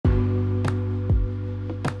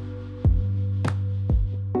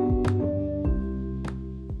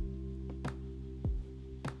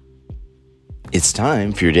It's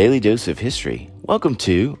time for your daily dose of history. Welcome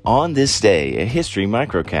to On This Day, a history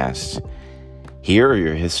microcast. Here are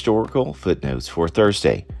your historical footnotes for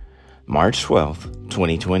Thursday, March 12th,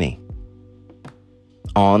 2020.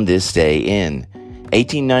 On this day in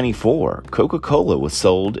 1894, Coca-Cola was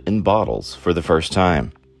sold in bottles for the first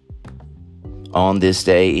time. On this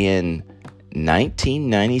day in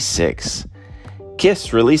 1996,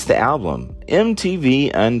 Kiss released the album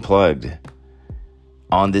MTV Unplugged.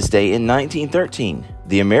 On this day in 1913,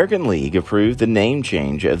 the American League approved the name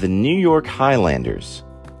change of the New York Highlanders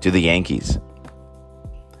to the Yankees.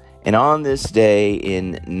 And on this day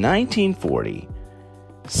in 1940,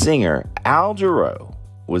 singer Al Jarreau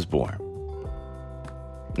was born.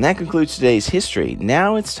 And that concludes today's history.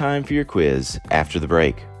 Now it's time for your quiz after the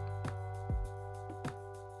break.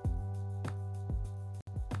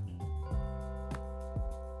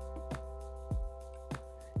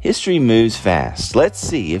 History moves fast. Let's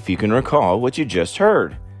see if you can recall what you just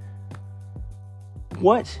heard.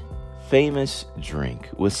 What famous drink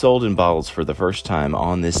was sold in bottles for the first time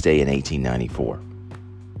on this day in 1894?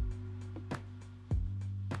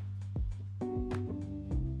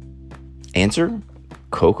 Answer: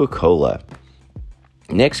 Coca-Cola.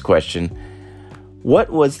 Next question. What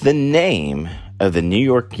was the name of the New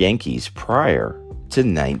York Yankees prior to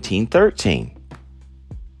 1913?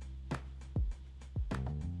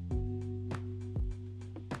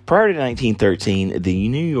 Prior to 1913, the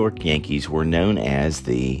New York Yankees were known as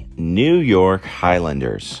the New York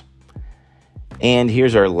Highlanders. And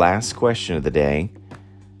here's our last question of the day.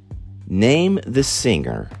 Name the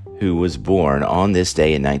singer who was born on this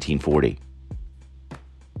day in 1940.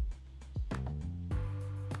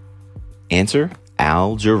 Answer: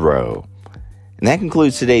 Al Jarreau. And that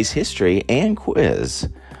concludes today's history and quiz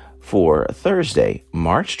for Thursday,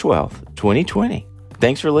 March 12th, 2020.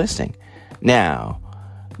 Thanks for listening. Now,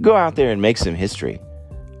 go out there and make some history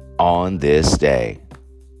on this day.